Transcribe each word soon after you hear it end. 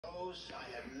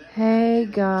Hey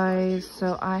guys,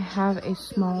 so I have a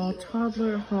small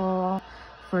toddler haul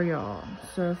for y'all.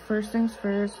 So first things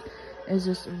first is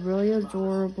this really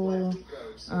adorable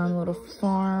little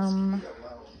farm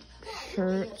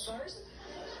shirt.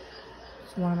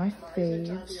 It's one of my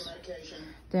faves.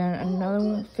 Then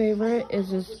another favorite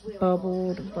is this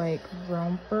bubbled like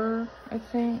romper, I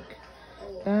think.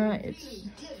 That it's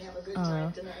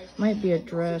might be a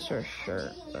dress or a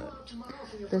shirt, but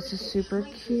this is super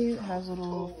cute. Has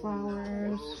little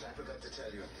flowers,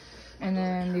 and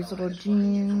then these little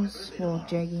jeans, little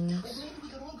jeggings.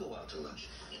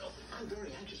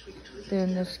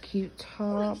 Then this cute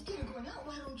top,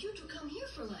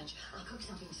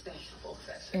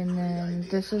 and then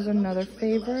this is another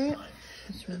favorite.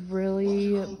 This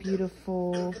really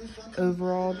beautiful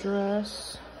overall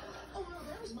dress.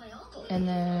 And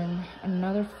then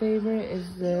another favorite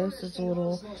is this. It's a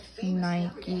little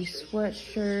Nike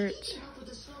sweatshirt.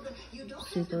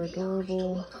 Super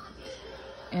adorable.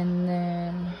 And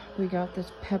then we got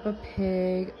this Peppa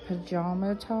Pig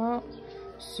pajama top.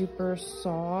 Super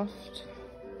soft.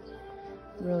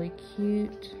 Really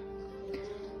cute.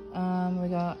 We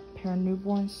got a pair of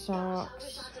newborn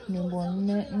socks, newborn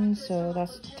mittens. So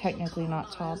that's technically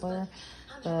not toddler.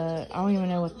 But I don't even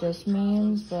know what this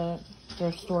means, but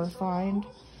they're store find.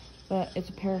 But it's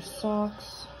a pair of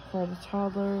socks for the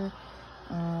toddler,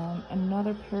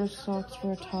 another pair of socks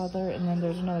for a toddler, and then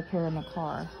there's another pair in the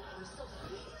car.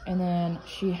 And then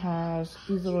she has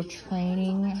these little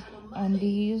training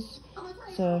undies.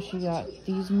 So she got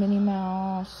these Minnie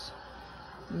Mouse,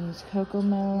 these Coco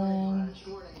Melon,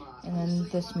 and then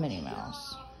this Minnie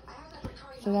Mouse.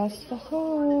 So that's the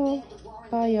haul.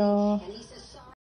 Bye y'all.